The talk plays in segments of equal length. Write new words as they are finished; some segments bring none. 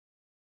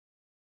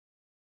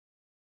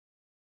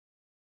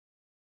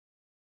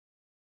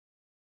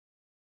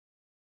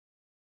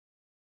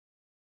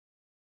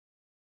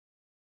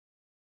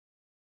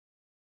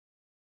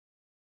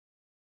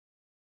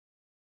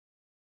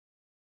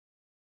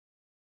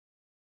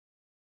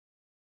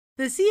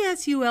The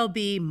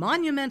CSULB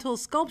Monumental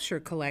Sculpture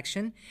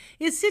Collection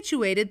is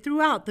situated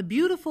throughout the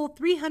beautiful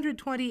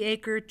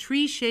 320-acre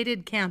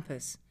tree-shaded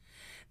campus.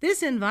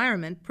 This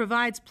environment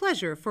provides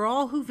pleasure for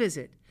all who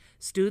visit,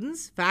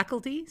 students,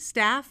 faculty,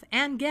 staff,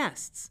 and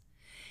guests.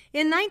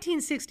 In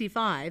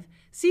 1965,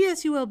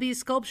 CSULB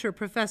sculpture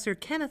professor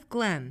Kenneth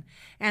Glenn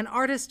and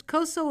artist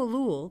Koso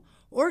Alul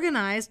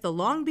organized the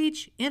Long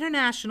Beach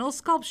International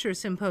Sculpture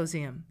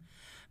Symposium.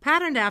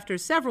 Patterned after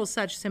several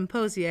such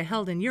symposia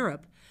held in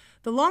Europe,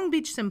 the Long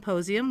Beach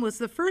Symposium was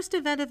the first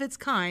event of its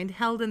kind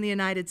held in the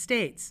United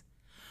States.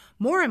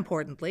 More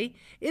importantly,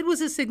 it was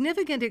a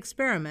significant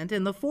experiment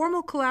in the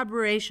formal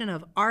collaboration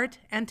of art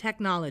and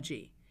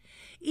technology.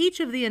 Each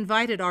of the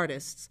invited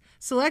artists,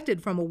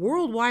 selected from a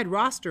worldwide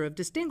roster of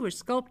distinguished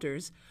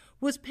sculptors,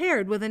 was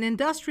paired with an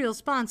industrial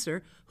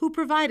sponsor who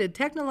provided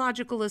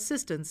technological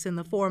assistance in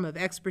the form of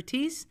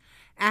expertise,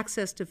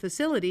 access to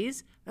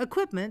facilities,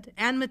 equipment,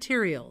 and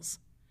materials.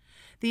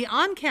 The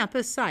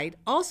on-campus site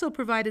also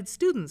provided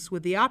students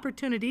with the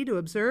opportunity to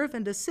observe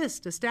and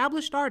assist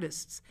established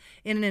artists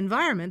in an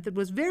environment that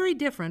was very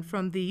different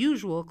from the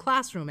usual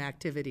classroom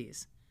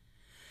activities.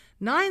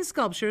 9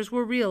 sculptures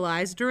were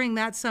realized during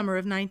that summer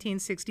of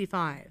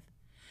 1965.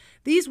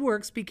 These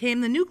works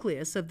became the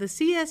nucleus of the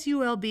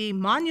CSULB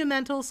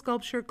Monumental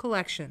Sculpture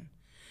Collection.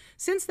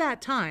 Since that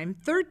time,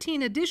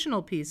 13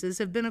 additional pieces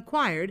have been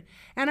acquired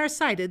and are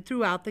sited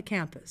throughout the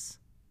campus.